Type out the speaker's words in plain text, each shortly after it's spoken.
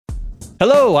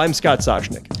Hello, I'm Scott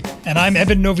Soshnick. And I'm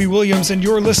Eben Novy-Williams, and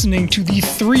you're listening to the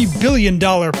 $3 billion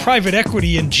private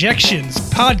equity injections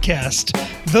podcast,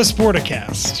 The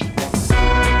Sporticast.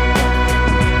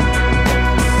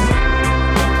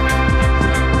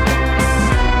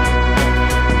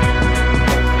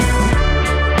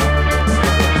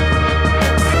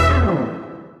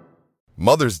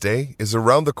 Mother's Day is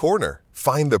around the corner.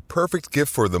 Find the perfect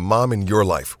gift for the mom in your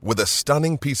life with a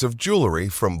stunning piece of jewelry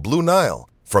from Blue Nile.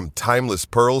 From timeless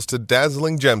pearls to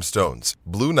dazzling gemstones,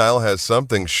 Blue Nile has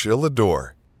something she'll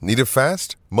adore. Need it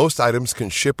fast? Most items can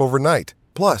ship overnight.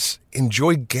 Plus,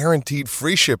 enjoy guaranteed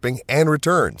free shipping and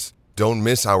returns. Don't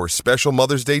miss our special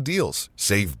Mother's Day deals.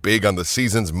 Save big on the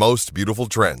season's most beautiful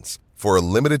trends. For a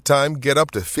limited time, get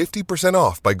up to 50%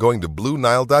 off by going to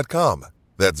BlueNile.com.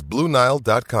 That's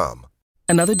BlueNile.com.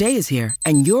 Another day is here,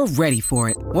 and you're ready for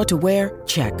it. What to wear?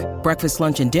 Check. Breakfast,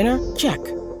 lunch, and dinner? Check.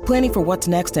 Planning for what's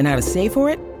next and how to save for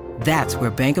it? That's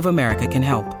where Bank of America can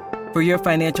help. For your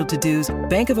financial to-dos,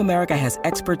 Bank of America has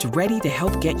experts ready to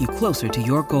help get you closer to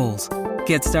your goals.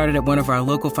 Get started at one of our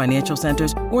local financial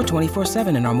centers or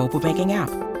 24/7 in our mobile banking app.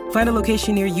 Find a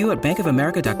location near you at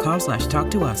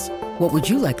bankofamerica.com/talktous. What would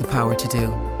you like the power to do?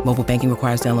 Mobile banking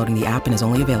requires downloading the app and is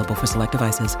only available for select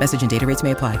devices. Message and data rates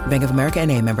may apply. Bank of America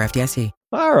N.A., member FDIC.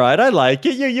 All right, I like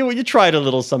it. You tried a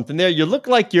little something there. You look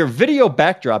like your video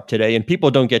backdrop today, and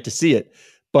people don't get to see it.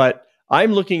 But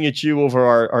I'm looking at you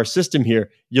over our system here.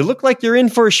 You look like you're in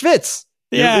for a schwitz.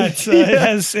 Yeah,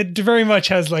 it very much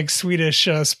has like Swedish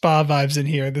spa vibes in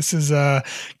here. This is a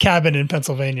cabin in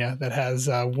Pennsylvania that has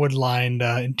wood-lined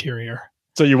interior.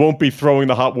 So you won't be throwing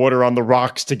the hot water on the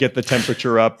rocks to get the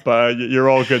temperature up. You're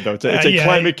all good, though. It's a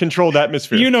climate-controlled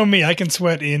atmiphere. You know me. I can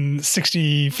sweat in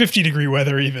 60, 50-degree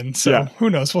weather even. So Who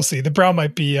knows? We'll see. The brow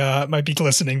might be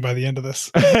glistening by the end of this.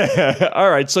 All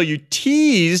right. So you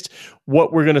teased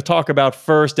what we're going to talk about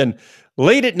first. And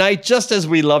late at night, just as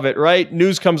we love it, right?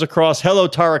 News comes across. Hello,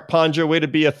 Tariq Panja. Way to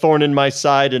be a thorn in my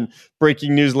side and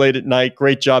breaking news late at night.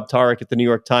 Great job, Tariq, at the New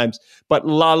York Times. But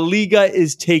La Liga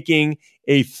is taking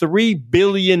a $3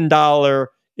 billion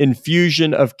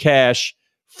infusion of cash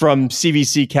from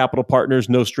CVC Capital Partners,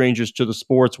 no strangers to the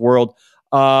sports world.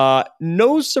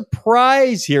 No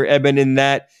surprise here, Eben, in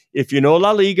that if you know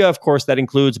La Liga, of course, that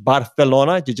includes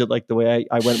Barcelona. Did you like the way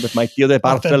I went with my deal there?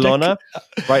 Barcelona,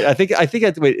 right? I think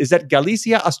wait, is that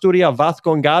Galicia, Asturias,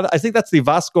 Vascongadas? I think that's the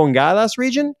Vascongadas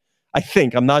region.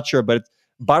 I'm not sure, but it's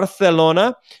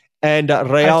Barcelona. And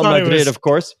Real Madrid, of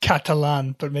course.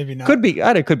 Catalan, but maybe not. Could be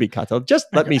Catalan. Just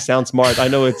let me sound smart. I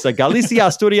know it's Galicia,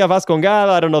 Asturias,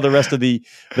 Vascongadas. I don't know the rest of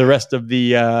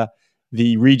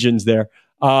the regions there.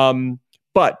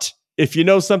 But if you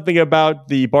know something about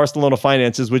the Barcelona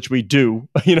finances, which we do,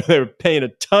 they're paying a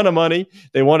ton of money.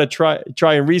 They want to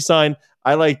try and re-sign.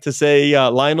 I like to say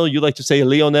Lionel. You like to say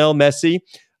Lionel Messi.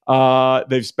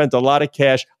 They've spent a lot of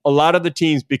cash. A lot of the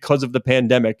teams, because of the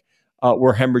pandemic,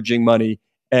 were hemorrhaging money.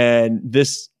 And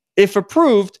this, if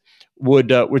approved,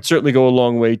 would certainly go a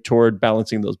long way toward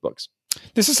balancing those books.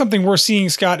 This is something we're seeing,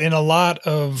 Scott, in a lot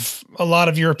of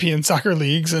European soccer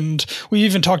leagues, and we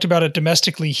even talked about it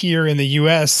domestically here in the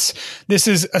U.S. This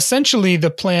is essentially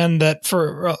the plan that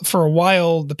for a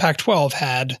while the Pac-12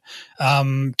 had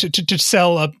to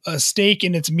sell a stake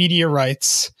in its media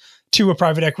rights to a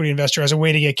private equity investor as a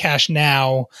way to get cash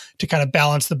now to kind of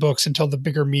balance the books until the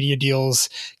bigger media deals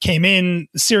came in.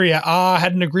 Serie A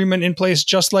had an agreement in place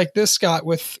just like this, Scott,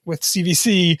 with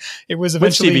CVC. It was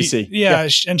eventually,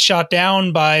 and shot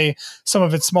down by some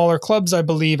of its smaller clubs, I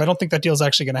believe. I don't think that deal is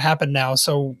actually going to happen now.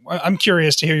 So I'm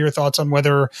curious to hear your thoughts on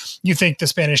whether you think the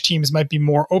Spanish teams might be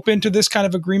more open to this kind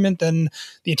of agreement than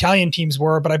the Italian teams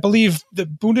were. But I believe the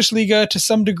Bundesliga, to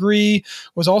some degree,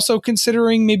 was also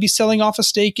considering maybe selling off a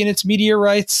stake in its media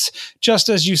rights, just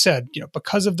as you said,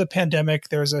 because of the pandemic,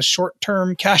 there's a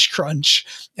short-term cash crunch.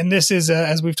 And this is,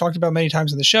 as we've talked about many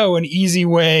times in the show, an easy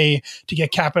way to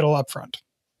get capital up front.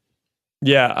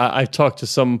 Yeah, I've talked to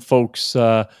some folks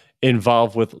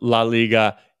involved with La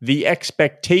Liga. The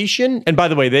expectation, and by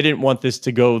the way, they didn't want this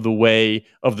to go the way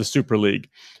of the Super League.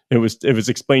 It was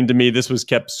explained to me this was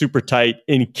kept super tight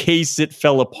in case it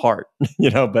fell apart,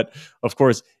 but of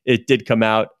course it did come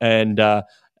out, and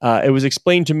it was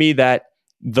explained to me that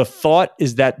the thought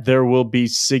is that there will be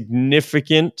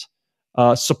significant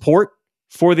support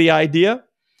for the idea.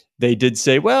 They did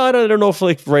say, well, I don't know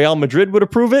if Real Madrid would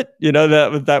approve it.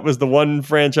 That was the one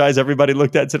franchise everybody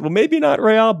looked at and said, well, maybe not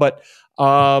Real, but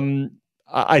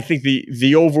I think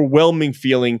the overwhelming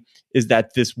feeling is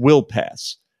that this will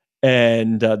pass,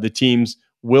 and the teams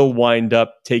will wind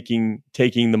up taking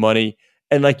the money.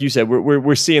 And like you said,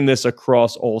 we're seeing this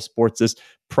across all sports. This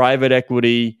private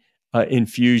equity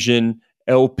infusion,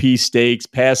 LP stakes,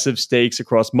 passive stakes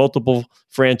across multiple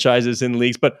franchises in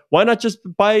leagues. But why not just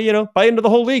buy into the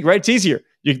whole league, right? It's easier.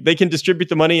 They can distribute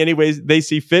the money any ways they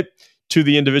see fit to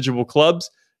the individual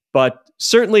clubs. But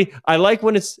certainly, I like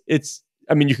when it's.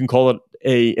 I mean, you can call it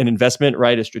an investment,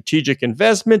 right? A strategic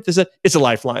investment. It's a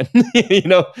lifeline.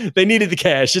 They needed the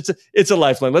cash. It's a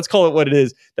lifeline. Let's call it what it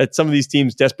is. That some of these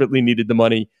teams desperately needed the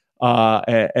money,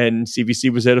 and CVC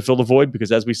was there to fill the void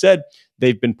because, as we said,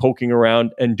 they've been poking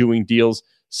around and doing deals.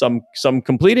 Some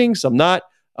completing, some not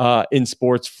in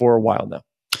sports for a while now.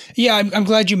 Yeah, I'm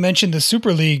glad you mentioned the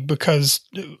Super League because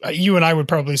you and I would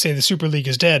probably say the Super League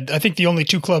is dead. I think the only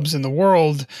two clubs in the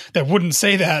world that wouldn't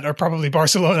say that are probably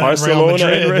Barcelona and Real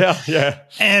Madrid. And Real, yeah.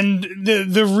 And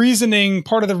the reasoning,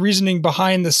 part of the reasoning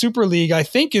behind the Super League, I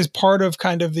think, is part of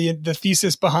kind of the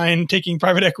thesis behind taking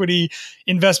private equity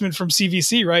investment from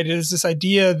CVC, right? It is this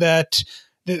idea that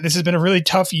this has been a really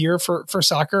tough year for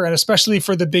soccer, and especially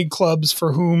for the big clubs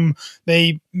for whom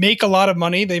they make a lot of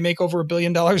money. They make over $1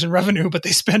 billion in revenue, but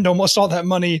they spend almost all that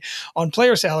money on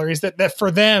player salaries. That for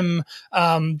them,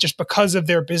 just because of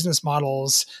their business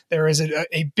models, there is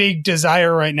a big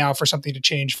desire right now for something to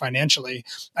change financially.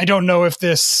 I don't know if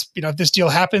this deal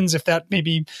happens, if that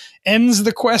maybe ends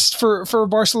the quest for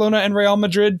Barcelona and Real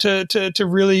Madrid to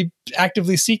really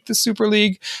actively seek the Super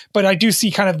League. But I do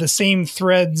see kind of the same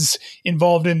threads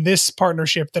involved in this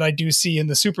partnership that I do see in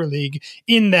the Super League,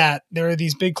 in that there are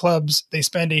these big clubs, they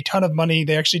spend a ton of money,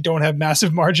 they actually don't have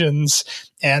massive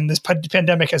margins, and this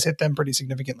pandemic has hit them pretty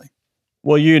significantly.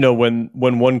 Well, when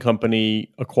one company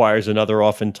acquires another,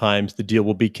 oftentimes the deal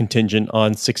will be contingent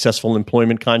on successful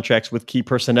employment contracts with key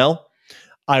personnel.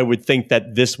 I would think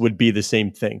that this would be the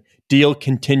same thing. Deal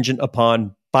contingent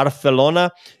upon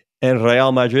Barcelona and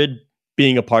Real Madrid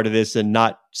being a part of this and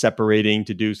not separating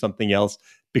to do something else.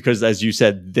 Because, as you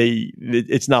said,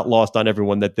 it's not lost on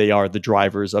everyone that they are the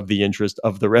drivers of the interest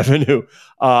of the revenue.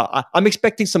 I'm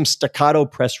expecting some staccato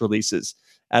press releases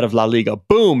out of La Liga.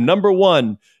 Boom, number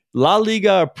one, La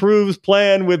Liga approves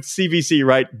plan with CVC,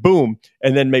 right? Boom.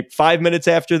 And then maybe 5 minutes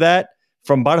after that,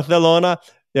 from Barcelona,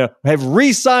 have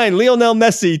re-signed Lionel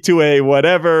Messi to a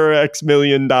whatever X $1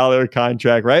 million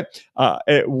contract, right?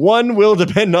 One will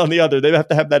depend on the other. They have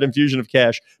to have that infusion of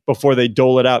cash before they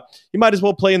dole it out. You might as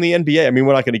well play in the NBA. I mean,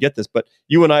 we're not going to get this, but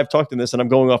you and I have talked in this, and I'm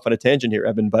going off on a tangent here,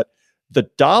 Evan, but the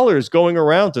dollars going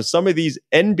around to some of these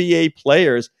NBA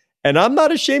players, and I'm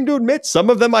not ashamed to admit, some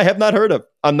of them I have not heard of.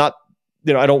 I'm not,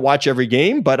 I don't watch every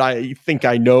game, but I think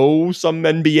I know some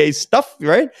NBA stuff,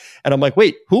 right? And I'm like,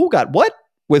 wait, who got what?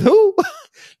 With who?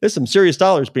 There's some serious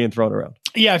dollars being thrown around.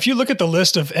 Yeah, if you look at the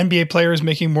list of NBA players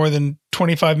making more than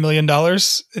 $25 million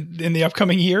in the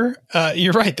upcoming year,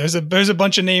 you're right. There's a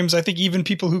bunch of names. I think even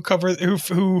people who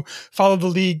follow the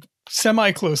league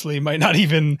semi-closely might not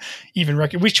even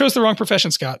recognize. We chose the wrong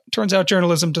profession, Scott. Turns out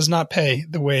journalism does not pay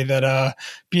the way that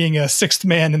being a sixth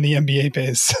man in the NBA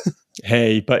pays.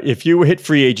 Hey, but if you hit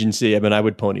free agency, I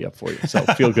would pony up for you. So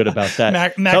feel good about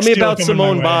that. Max Tell me about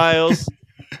Simone Biles.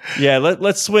 Yeah,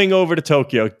 let's swing over to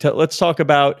Tokyo. Let's talk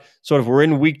about we're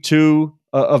in week 2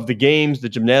 of the games. The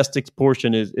gymnastics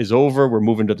portion is over. We're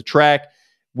moving to the track.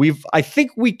 I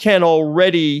think we can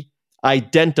already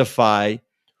identify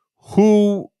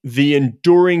who the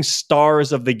enduring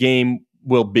stars of the game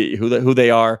will be, who they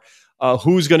are,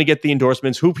 who's going to get the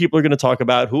endorsements, who people are going to talk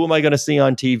about, who am I going to see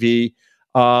on TV.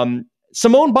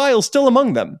 Simone Biles still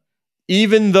among them,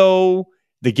 even though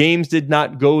the games did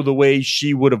not go the way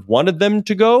she would have wanted them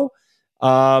to go.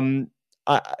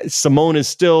 Simone is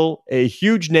still a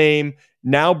huge name,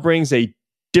 now brings a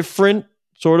different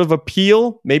sort of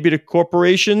appeal, maybe to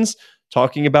corporations,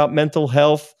 talking about mental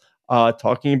health,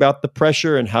 talking about the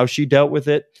pressure and how she dealt with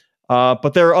it.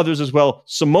 But there are others as well.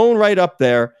 Simone right up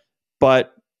there,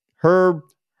 but her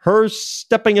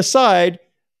stepping aside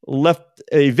left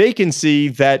a vacancy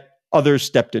that others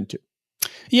stepped into.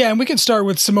 Yeah, and we can start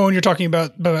with Simone. You're talking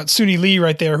about Suni Lee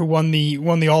right there, who won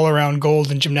the all-around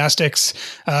gold in gymnastics.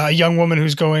 A young woman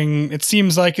who's it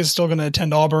seems like, is still going to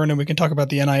attend Auburn, and we can talk about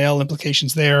the NIL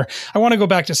implications there. I want to go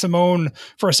back to Simone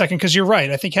for a second, because you're right.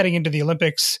 I think heading into the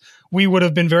Olympics, we would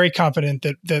have been very confident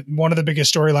that one of the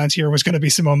biggest storylines here was going to be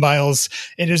Simone Biles.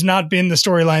 It has not been the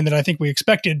storyline that I think we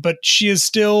expected, but she is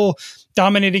still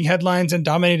dominating headlines and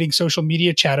dominating social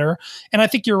media chatter. And I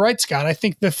think you're right, Scott. I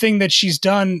think the thing that she's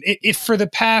done, if for the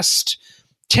past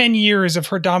 10 years of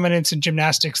her dominance in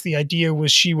gymnastics, the idea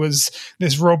was she was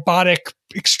this robotic,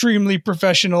 extremely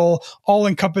professional,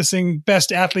 all-encompassing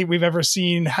best athlete we've ever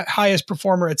seen, highest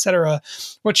performer, etc.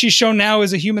 What she's shown now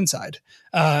is a human side.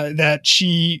 That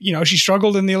she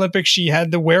struggled in the Olympics. She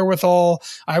had the wherewithal.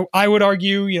 I would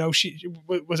argue, she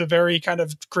was a very kind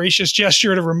of gracious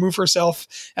gesture to remove herself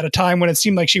at a time when it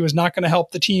seemed like she was not going to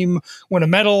help the team win a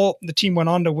medal. The team went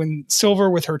on to win silver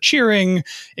with her cheering.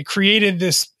 It created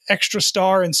this extra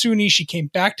star in Suni. She came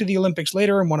back to the Olympics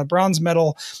later and won a bronze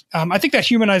medal. I think that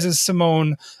humanizes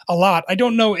Simone a lot. I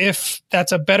don't know if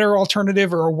that's a better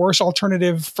alternative or a worse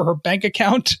alternative for her bank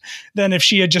account than if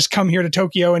she had just come here to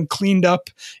Tokyo and cleaned up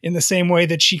in the same way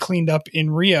that she cleaned up in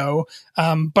Rio.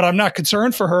 But I'm not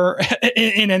concerned for her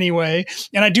in any way.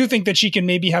 And I do think that she can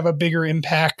maybe have a bigger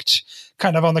impact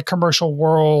kind of on the commercial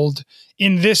world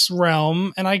in this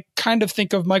realm. And I kind of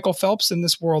think of Michael Phelps in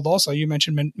this world also. You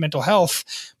mentioned mental health.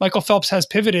 Michael Phelps has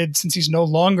pivoted since he's no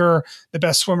longer the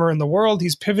best swimmer in the world.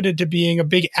 He's pivoted to being a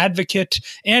big advocate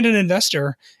and an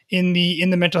investor in the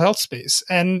mental health space.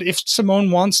 And if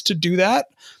Simone wants to do that,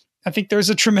 I think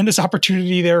there's a tremendous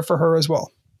opportunity there for her as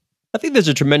well. I think there's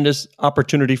a tremendous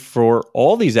opportunity for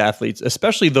all these athletes,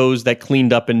 especially those that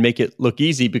cleaned up and make it look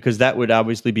easy, because that would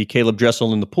obviously be Caleb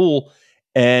Dressel in the pool.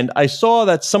 And I saw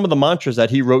that some of the mantras that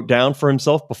he wrote down for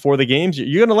himself before the games,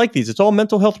 you're going to like these. It's all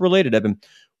mental health related, Evan.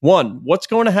 1, what's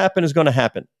going to happen is going to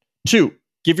happen. 2,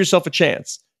 give yourself a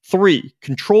chance. 3,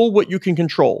 control what you can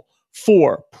control.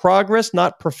 4, progress,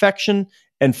 not perfection.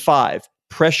 And 5,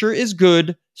 pressure is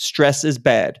good, stress is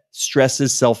bad. Stress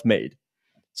is self-made.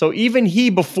 So even he,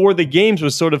 before the games,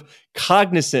 was sort of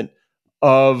cognizant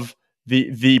of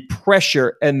the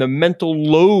pressure and the mental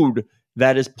load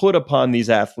that is put upon these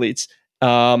athletes.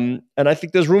 And I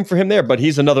think there's room for him there, but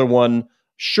he's another one,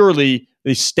 surely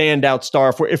the standout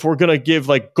star. If we're going to give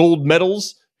like gold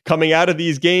medals coming out of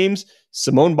these games,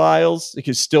 Simone Biles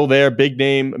is still there, big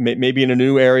name, maybe in a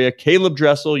new area. Caleb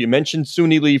Dressel, you mentioned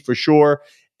Suni Lee for sure.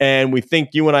 And we think,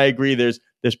 you and I agree, there's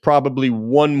probably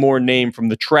one more name from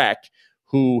the track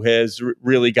who has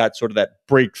really got sort of that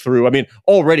breakthrough. I mean,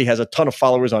 already has a ton of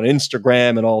followers on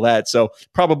Instagram and all that. So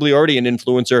probably already an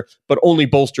influencer, but only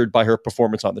bolstered by her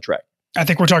performance on the track. I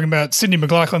think we're talking about Sydney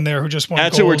McLaughlin there, who just won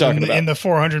gold in the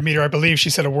 400 meter. I believe she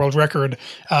set a world record.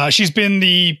 She's been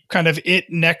the kind of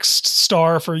next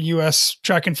star for U.S.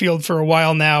 track and field for a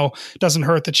while now. Doesn't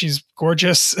hurt that she's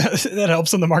gorgeous. That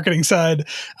helps on the marketing side.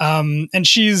 And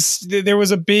there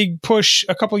was a big push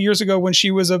a couple years ago when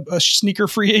she was a sneaker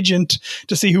free agent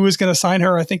to see who was going to sign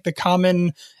her. I think the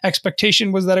common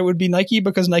expectation was that it would be Nike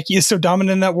because Nike is so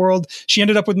dominant in that world. She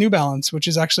ended up with New Balance, which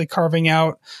is actually carving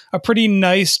out a pretty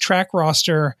nice track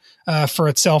roster for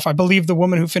itself. I believe the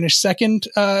woman who finished second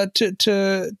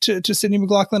to Sydney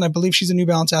McLaughlin, I believe she's a New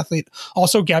Balance athlete.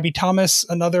 Also, Gabby Thomas,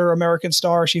 another American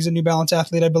star, she's a New Balance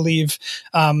athlete, I believe.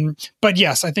 But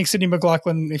yes, I think Sydney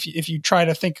McLaughlin, if you try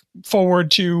to think forward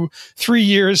to 3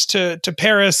 years to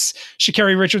Paris,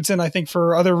 Sha'Carri Richardson, I think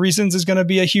for other reasons is going to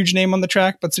be a huge name on the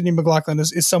track, but Sydney McLaughlin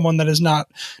is someone that is not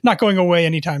going away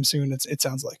anytime soon, it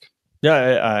sounds like.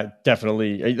 Yeah,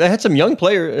 definitely. They had some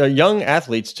young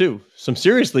athletes too. Some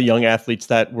seriously young athletes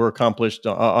that were accomplished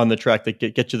on the track that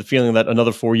get you the feeling that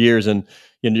another 4 years and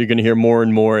you're going to hear more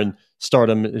and more, and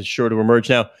stardom is sure to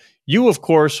emerge. Now, you of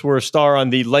course were a star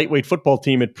on the lightweight football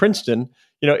team at Princeton.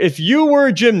 If you were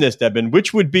a gymnast, Eben,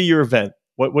 which would be your event?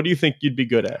 What do you think you'd be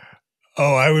good at?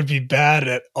 Oh, I would be bad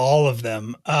at all of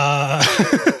them.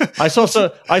 I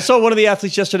saw one of the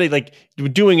athletes yesterday, like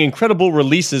doing incredible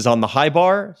releases on the high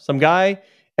bar, some guy,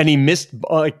 and he missed,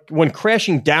 went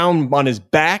crashing down on his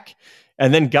back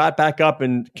and then got back up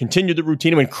and continued the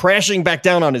routine and went crashing back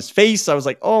down on his face. I was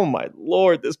like, oh my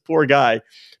Lord, this poor guy.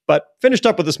 But finished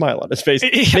up with a smile on his face.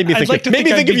 Made me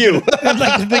think of you. I'd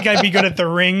like to think I'd be good at the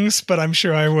rings, but I'm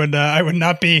sure I would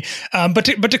not be. But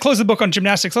to close the book on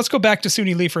gymnastics, let's go back to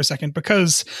Suni Lee for a second,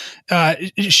 because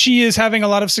she is having a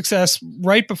lot of success.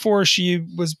 Right before she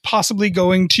was possibly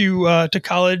going to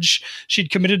college, she'd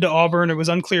committed to Auburn. It was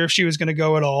unclear if she was going to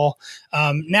go at all.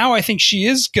 Now I think she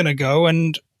is going to go,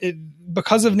 and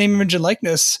because of name, image, and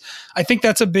likeness, I think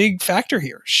that's a big factor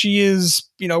here. She is,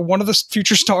 one of the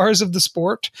future stars of the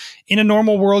sport. In a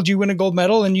normal world, you win a gold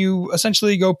medal and you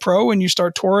essentially go pro and you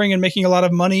start touring and making a lot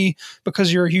of money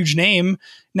because you're a huge name.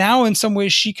 Now, in some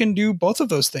ways, she can do both of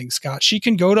those things, Scott. She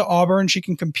can go to Auburn. She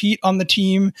can compete on the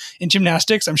team in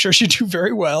gymnastics. I'm sure she'd do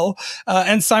very well.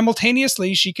 And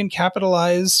simultaneously, she can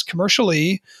capitalize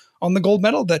commercially on the gold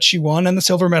medal that she won and the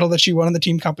silver medal that she won in the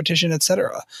team competition, et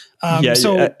cetera. We're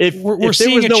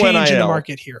seeing a change in the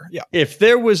market here. Yeah. If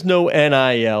there was no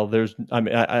NIL,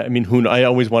 I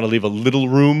always want to leave a little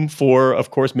room for, of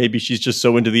course, maybe she's just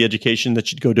so into the education that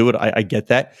she'd go do it. I get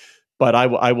that. But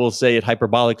I will say it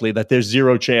hyperbolically that there's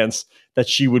zero chance that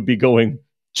she would be going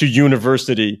to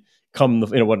university come,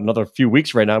 another few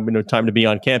weeks right now, no time to be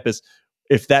on campus,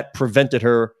 if that prevented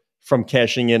her from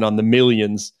cashing in on the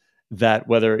millions that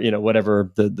whether,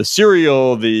 whatever the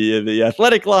cereal, the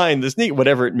athletic line, the sneak,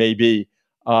 whatever it may be.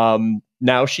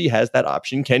 Now she has that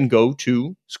option, can go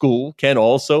to school, can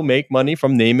also make money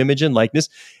from name, image, and likeness.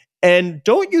 And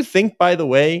don't you think, by the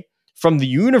way, from the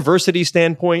university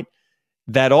standpoint,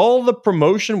 that all the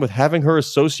promotion with having her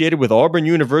associated with Auburn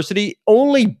University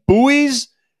only buoys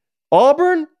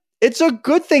Auburn? It's a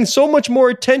good thing. So much more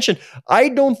attention. I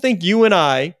don't think you and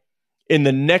I, in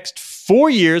the next 4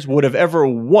 years, would have ever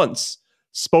once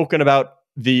spoken about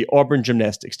the Auburn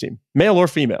gymnastics team, male or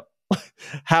female.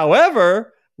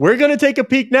 However, we're going to take a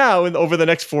peek now over the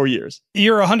next 4 years.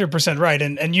 You're 100% right.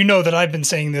 And you know that I've been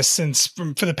saying this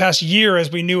for the past year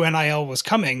as we knew NIL was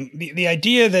coming. The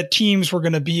idea that teams were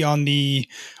going to be on the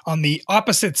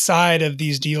opposite side of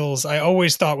these deals, I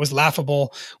always thought was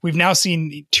laughable. We've now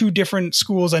seen two different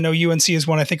schools. I know UNC is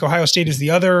one. I think Ohio State is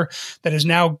the other, that is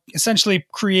now essentially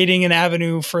creating an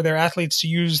avenue for their athletes to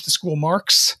use the school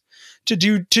marks to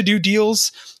do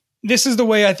deals. This is the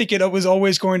way I think it was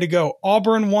always going to go.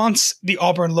 Auburn wants the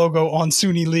Auburn logo on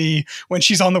Suni Lee when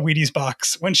she's on the Wheaties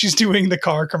box, when she's doing the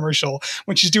car commercial,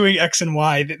 when she's doing X and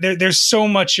Y. There's so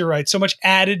much, you're right, so much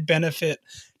added benefit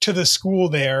to the school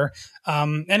there.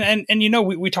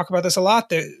 We talk about this a lot.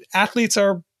 The athletes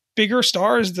are bigger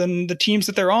stars than the teams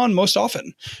that they're on most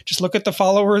often. Just look at the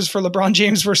followers for LeBron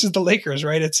James versus the Lakers,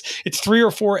 right? It's 3 or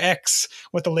 4x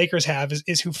what the Lakers have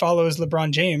is who follows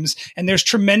LeBron James. And there's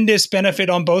tremendous benefit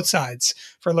on both sides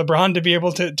for LeBron to be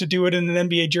able to do it in an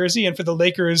NBA jersey and for the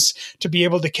Lakers to be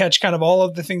able to catch kind of all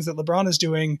of the things that LeBron is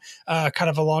doing kind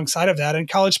of alongside of that. And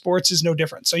college sports is no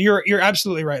different. So you're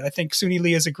absolutely right. I think Suni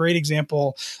Lee is a great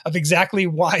example of exactly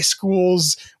why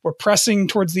schools were pressing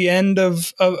towards the end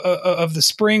of the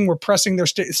spring. We're pressing their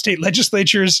state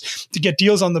legislatures to get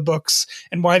deals on the books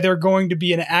and why they're going to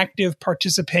be an active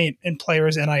participant in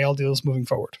players' NIL deals moving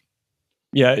forward.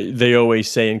 Yeah, they always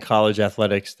say in college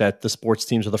athletics that the sports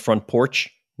teams are the front porch,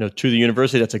 to the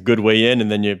university. That's a good way in,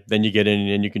 and then you get in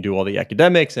and you can do all the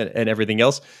academics and everything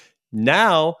else.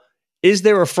 Now, is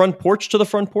there a front porch to the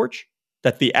front porch?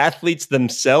 That the athletes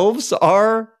themselves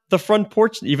are the front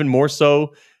porch, even more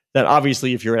so than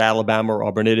obviously if you're at Alabama or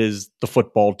Auburn, it is the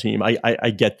football team. I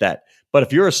get that. But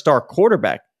if you're a star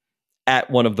quarterback at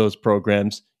one of those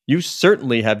programs, you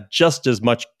certainly have just as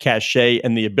much cachet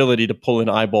and the ability to pull in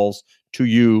eyeballs to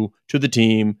you, to the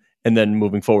team, and then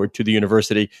moving forward to the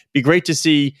university. Be great to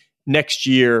see next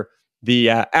year the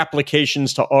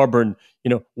applications to Auburn.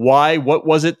 What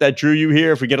was it that drew you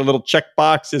here? If we get a little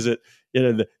checkbox, is it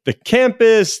the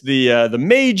campus, the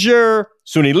major,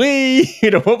 Suni Lee?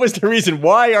 What was the reason?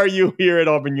 Why are you here at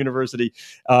Auburn University?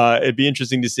 It'd be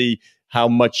interesting to see how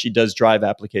much she does drive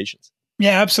applications.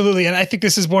 Yeah, absolutely. And I think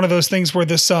this is one of those things where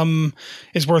the sum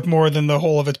is worth more than the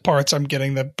whole of its parts. I'm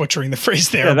butchering the phrase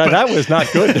there. Yeah, that was not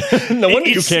good. No wonder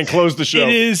you can't close the show.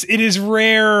 It is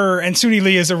rare, and Suni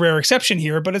Lee is a rare exception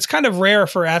here, but it's kind of rare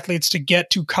for athletes to get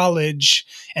to college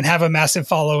and have a massive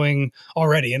following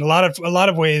already. In a lot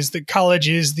of ways, the college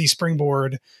is the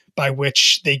springboard by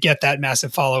which they get that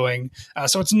massive following.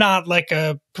 So it's not like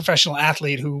a professional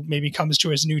athlete who maybe comes to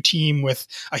his new team with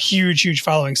a huge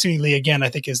following. Suni Lee, again, I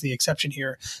think is the exception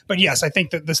here. But yes, I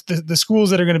think that the schools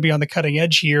that are going to be on the cutting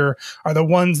edge here are the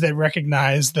ones that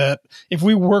recognize that if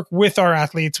we work with our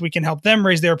athletes, we can help them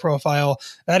raise their profile.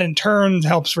 That in turn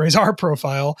helps raise our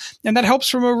profile. And that helps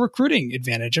from a recruiting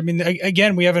advantage. I mean,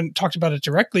 again, we haven't talked about it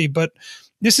directly, but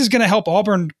this is going to help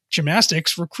Auburn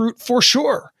gymnastics recruit for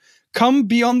sure. Come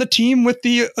be on the team with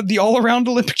the all-around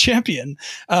Olympic champion.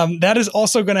 That is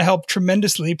also going to help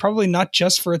tremendously, probably not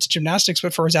just for its gymnastics,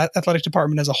 but for its athletic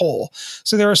department as a whole.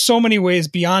 So there are so many ways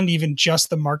beyond even just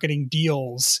the marketing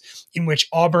deals in which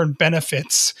Auburn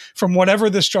benefits from whatever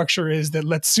the structure is that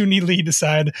lets Suni Lee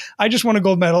decide, I just want a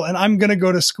gold medal and I'm going to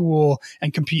go to school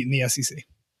and compete in the SEC.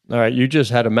 All right, you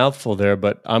just had a mouthful there,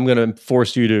 but I'm going to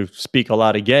force you to speak a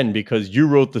lot again because you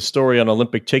wrote the story on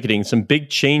Olympic ticketing, some big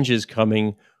changes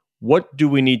coming. What do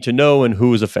we need to know and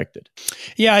who is affected?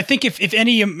 Yeah, I think if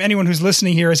anyone who's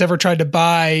listening here has ever tried to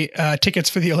buy tickets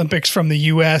for the Olympics from the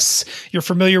U.S., you're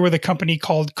familiar with a company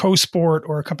called CoSport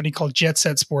or a company called Jet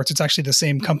Set Sports. It's actually the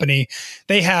same company.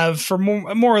 They have, for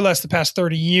more or less the past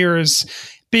 30 years,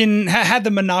 had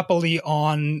the monopoly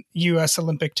on U.S.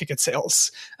 Olympic ticket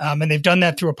sales, and they've done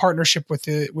that through a partnership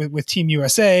with Team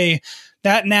USA.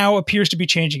 That now appears to be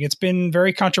changing. It's been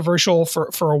very controversial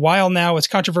for a while now. It's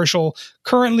controversial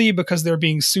currently because they're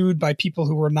being sued by people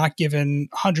who were not given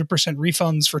 100%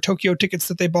 refunds for Tokyo tickets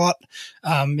that they bought.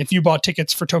 If you bought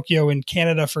tickets for Tokyo in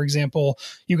Canada, for example,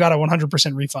 you got a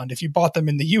 100% refund. If you bought them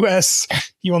in the US,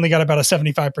 you only got about a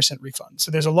 75% refund.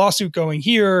 So there's a lawsuit going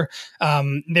here.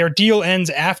 Their deal ends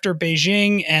after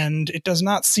Beijing, and it does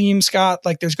not seem, Scott,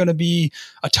 like there's going to be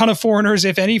a ton of foreigners,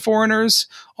 if any foreigners,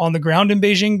 on the ground in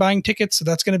Beijing buying tickets. So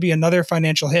that's going to be another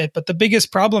financial hit. But the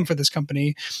biggest problem for this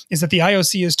company is that the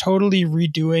IOC is totally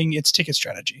redoing its ticket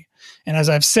strategy. And as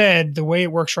I've said, the way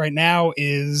it works right now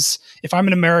is if I'm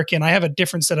an American, I have a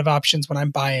different set of options when I'm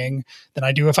buying than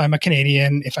I do if I'm a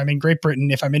Canadian, if I'm in Great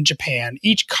Britain, if I'm in Japan.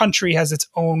 Each country has its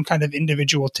own kind of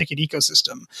individual ticket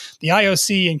ecosystem. The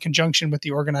IOC, in conjunction with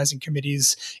the organizing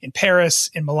committees in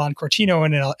Paris, in Milan Cortina,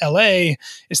 and in LA,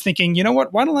 is thinking, you know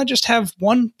what, why don't I just have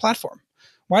one platform?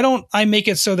 Why don't I make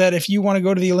it so that if you want to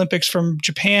go to the Olympics from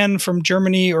Japan, from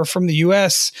Germany, or from the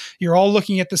US, you're all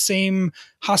looking at the same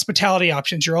hospitality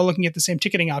options. You're all looking at the same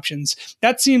ticketing options.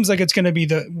 That seems like it's going to be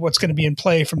what's going to be in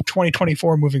play from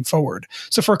 2024 moving forward.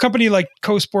 So for a company like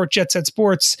CoSport, Jet Set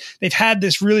Sports, they've had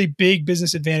this really big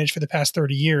business advantage for the past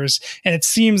 30 years. And it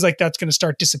seems like that's going to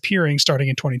start disappearing starting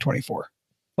in 2024.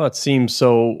 Well, it seems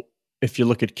so. If you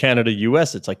look at Canada,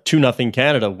 US, it's like 2-0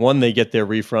 Canada. 1, they get their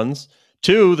refunds.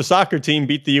 2, the soccer team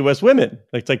beat the U.S. women.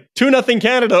 It's like 2-0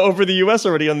 Canada over the U.S.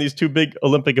 already on these 2 big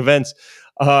Olympic events.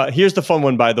 Here's the fun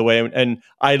one, by the way. And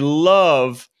I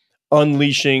love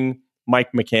unleashing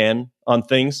Mike McCann on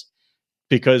things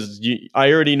because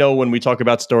I already know when we talk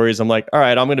about stories, I'm like, all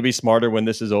right, I'm going to be smarter when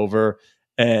this is over.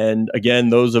 And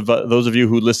again, those of you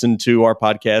who listen to our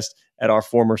podcast at our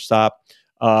former stop,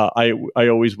 I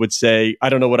always would say, I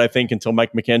don't know what I think until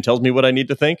Mike McCann tells me what I need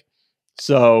to think.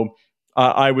 So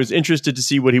I was interested to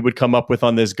see what he would come up with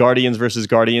on this. Guardians versus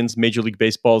Guardians. Major League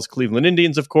Baseball's Cleveland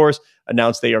Indians, of course,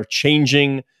 announced they are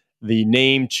changing the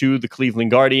name to the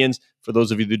Cleveland Guardians. For those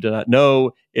of you who do not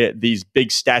know, these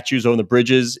big statues on the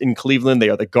bridges in Cleveland, they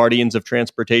are the guardians of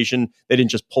transportation. They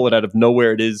didn't just pull it out of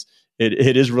nowhere.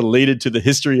 It is related to the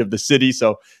history of the city,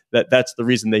 so that's the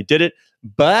reason they did it.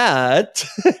 But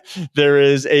there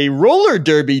is a roller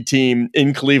derby team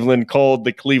in Cleveland called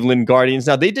the Cleveland Guardians.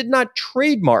 Now, they did not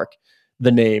trademark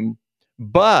the name,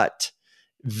 but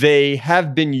they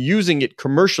have been using it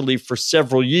commercially for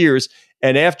several years.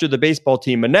 And after the baseball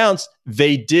team announced,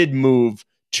 they did move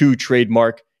to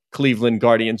trademark Cleveland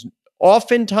Guardians.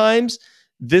 Oftentimes,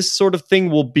 this sort of thing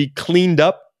will be cleaned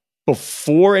up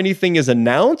before anything is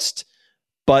announced,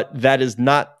 but that is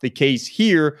not the case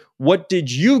here. What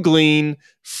did you glean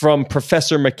from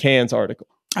Professor McCann's article?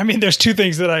 I mean, there's 2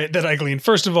 things that I gleaned.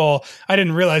 First of all, I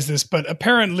didn't realize this, but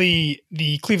apparently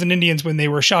the Cleveland Indians, when they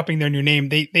were shopping their new name,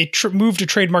 they moved to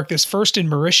trademark this first in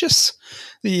Mauritius,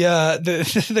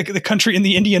 the country in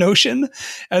the Indian Ocean,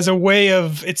 as a way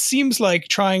of, it seems like,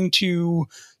 trying to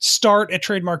start a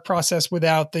trademark process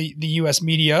without the U.S.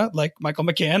 media, like Michael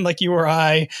McCann, like you or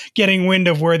I, getting wind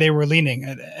of where they were leaning.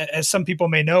 As some people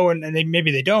may know, and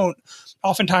maybe they don't,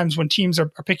 oftentimes when teams are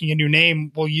picking a new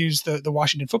name, we'll use the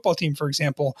Washington football team, for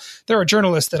example. There are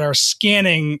journalists that are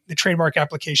scanning the trademark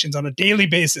applications on a daily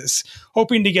basis,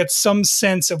 hoping to get some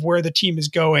sense of where the team is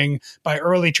going by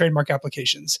early trademark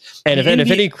applications. And if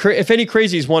any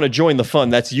crazies want to join the fun,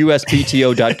 that's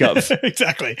uspto.gov.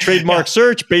 Exactly. Trademark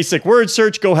search, basic word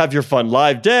search, go have your fun.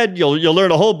 Live Dead, you'll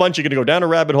learn a whole bunch. You're going to go down a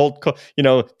rabbit hole.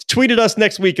 Tweet at us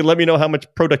next week and let me know how much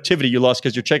productivity you lost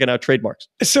because you're checking out trademarks.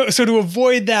 So to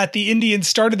avoid that, the Indians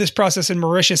started this process in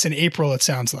Mauritius in April, it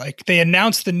sounds like. They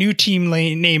announced the new team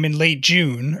name in late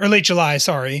July,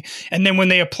 sorry. And then when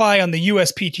they apply on the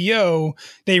USPTO,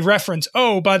 they reference,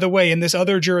 oh, by the way, in this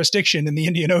other jurisdiction in the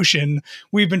Indian Ocean,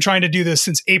 we've been trying to do this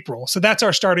since April. So that's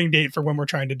our starting date for when we're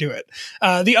trying to do it.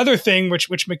 The other thing, which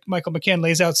Michael McCann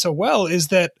lays out so well, is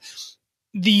that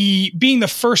being the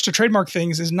first to trademark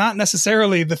things is not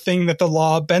necessarily the thing that the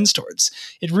law bends towards.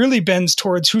 It really bends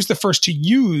towards who's the first to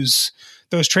use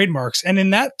those trademarks. And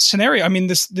in that scenario, I mean,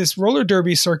 this roller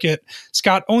derby circuit,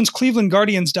 Scott, owns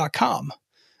clevelandguardians.com.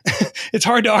 It's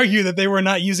hard to argue that they were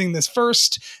not using this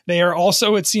first. They are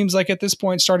also, it seems like at this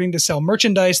point, starting to sell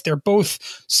merchandise. They're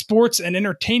both sports and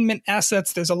entertainment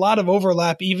assets. There's a lot of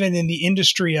overlap even in the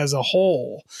industry as a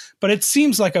whole. But it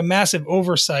seems like a massive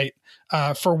oversight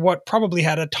for what probably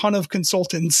had a ton of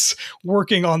consultants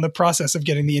working on the process of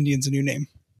getting the Indians a new name.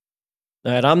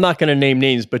 And I'm not going to name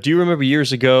names, but do you remember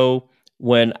years ago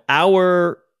when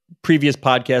our previous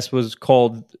podcast was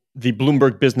called the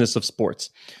Bloomberg Business of Sports.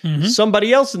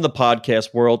 Somebody else in the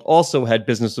podcast world also had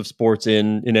Business of Sports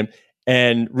in him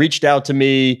and reached out to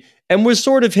me and was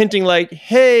sort of hinting like,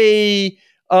 hey,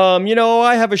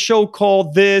 I have a show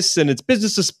called this and it's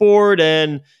Business of Sport.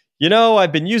 And,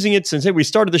 I've been using it since we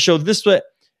started the show this way.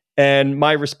 And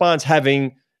my response,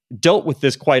 having dealt with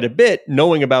this quite a bit,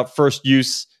 knowing about first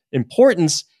use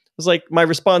importance, was like, my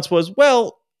response was,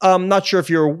 well, I'm not sure if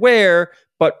you're aware,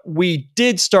 but we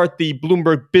did start the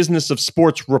Bloomberg Business of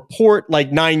Sports report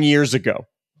like 9 years ago.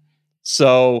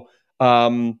 So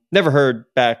never heard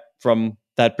back from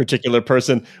that particular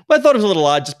person. Well, I thought it was a little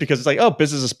odd just because it's like, oh,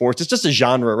 Business of Sports. It's just a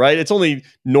genre, right? It's only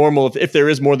normal if there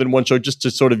is more than one show just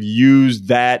to sort of use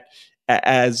that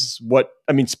as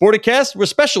Sporticast, we're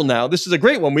special now. This is a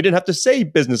great one. We didn't have to say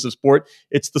Business of Sport.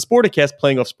 It's the Sporticast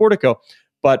playing off Sportico.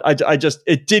 But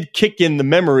it did kick in the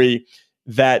memory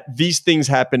that these things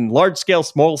happen large scale,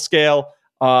 small scale,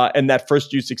 and that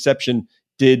first use exception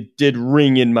did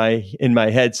ring in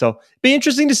my head. So it'd be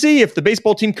interesting to see if the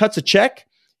baseball team cuts a check,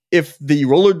 if the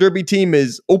roller derby team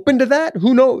is open to that.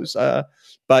 Who knows?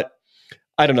 But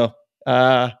I don't know.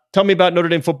 Tell me about Notre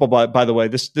Dame football, by the way.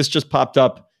 This just popped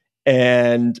up,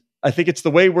 and I think it's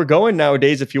the way we're going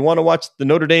nowadays. If you want to watch the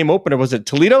Notre Dame opener, was it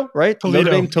Toledo, right? Toledo,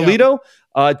 Notre Dame, Toledo.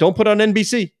 Yeah. Don't put on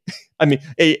NBC. I mean,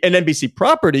 an NBC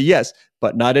property, yes,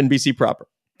 but not NBC proper.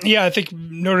 Yeah, I think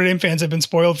Notre Dame fans have been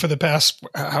spoiled for the past,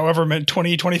 however,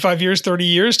 20, 25 years, 30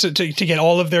 years to get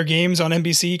all of their games on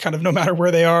NBC, kind of no matter where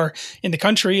they are in the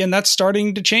country. And that's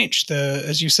starting to change.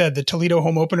 As you said, the Toledo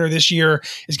home opener this year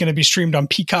is going to be streamed on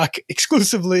Peacock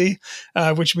exclusively,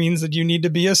 which means that you need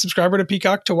to be a subscriber to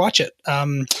Peacock to watch it.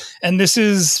 And this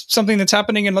is something that's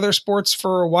happening in other sports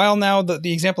for a while now.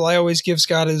 The example I always give,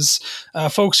 Scott, is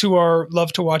folks who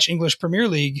love to watch English Premier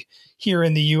League here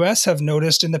in the US have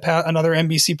noticed in the past, another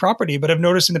NBC property, but have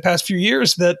noticed in the past few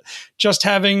years that just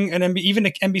having even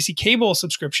an NBC cable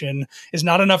subscription is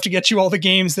not enough to get you all the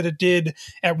games that it did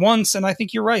at once. And I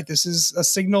think you're right. This is a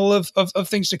signal of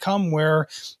things to come, where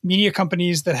media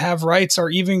companies that have rights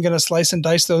are even going to slice and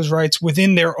dice those rights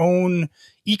within their own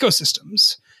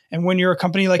ecosystems. And when you're a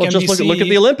company like NBC... Just look at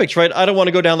the Olympics, right? I don't want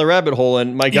to go down the rabbit hole.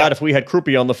 And my God, if we had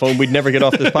Krupe on the phone, we'd never get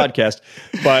off this podcast.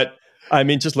 But I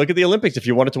mean, just look at the Olympics. If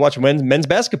you wanted to watch men's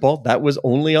basketball, that was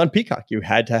only on Peacock. You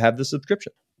had to have the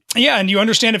subscription. Yeah, and you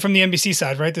understand it from the NBC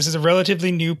side, right? This is a relatively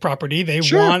new property. They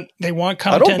want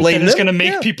content that is going to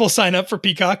make people sign up for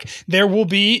Peacock. There will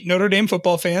be Notre Dame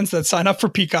football fans that sign up for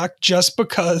Peacock just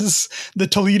because the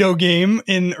Toledo game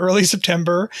in early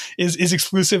September is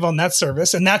exclusive on that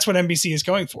service, and that's what NBC is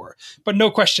going for. But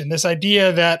no question, this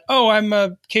idea that, I'm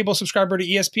a cable subscriber to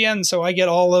ESPN, so I get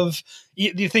all of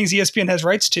the things ESPN has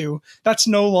rights to, that's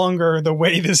no longer the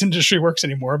way this industry works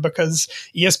anymore, because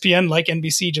ESPN, like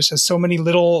NBC, just has so many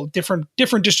little different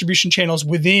distribution channels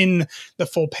within the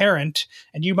full parent,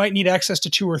 and you might need access to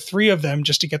 2 or 3 of them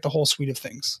just to get the whole suite of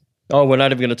things. Oh, we're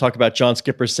not even going to talk about John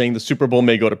Skipper saying the Super Bowl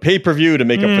may go to pay-per-view to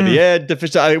make up for the ad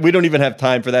deficiency. We don't even have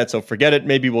time for that, so forget it.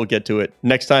 Maybe we'll get to it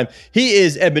next time. He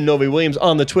is Eben Novy-Williams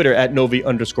on the Twitter at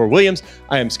Novy_Williams.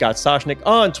 I am Scott Soshnick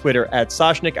on Twitter at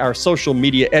Soshnick. Our social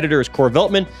media editor is Cor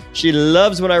Veltman. She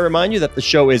loves when I remind you that the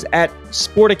show is at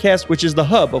Sporticast, which is the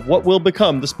hub of what will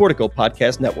become the Sportico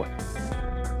Podcast Network.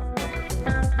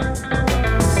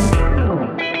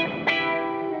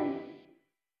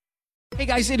 Hey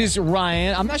guys, it is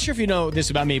Ryan. I'm not sure if you know this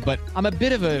about me, but I'm a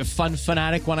bit of a fun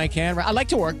fanatic when I can. I like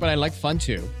to work, but I like fun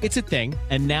too. It's a thing.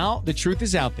 And now the truth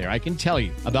is out there. I can tell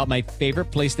you about my favorite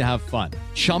place to have fun.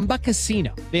 Chumba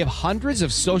Casino. They have hundreds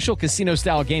of social casino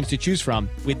style games to choose from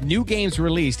with new games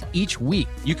released each week.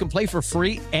 You can play for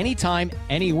free anytime,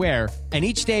 anywhere. And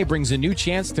each day brings a new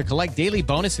chance to collect daily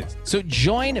bonuses. So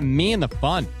join me in the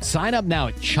fun. Sign up now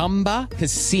at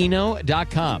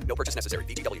ChumbaCasino.com. No purchase necessary.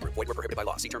 VGW Group. Void where prohibited by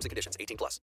law. See terms and conditions.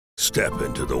 18+. Step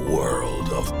into the world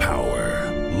of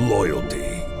power, loyalty,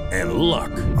 and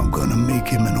luck. I'm gonna make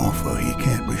him an offer he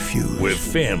can't refuse. With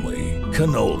family,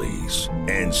 cannolis,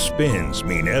 and spins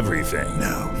mean everything.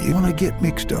 Now, you wanna get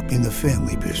mixed up in the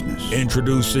family business.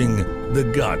 Introducing The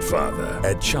Godfather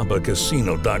at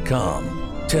ChumbaCasino.com.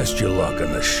 Test your luck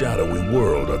in the shadowy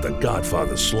world of The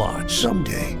Godfather slot.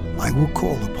 Someday, I will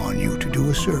call upon you to do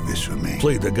a service for me.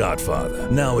 Play The Godfather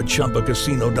now at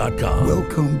ChumbaCasino.com.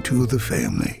 Welcome to the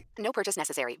family. No purchase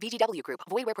necessary. VGW Group.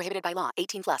 Void where prohibited by law.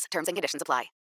 18+. Terms and conditions apply.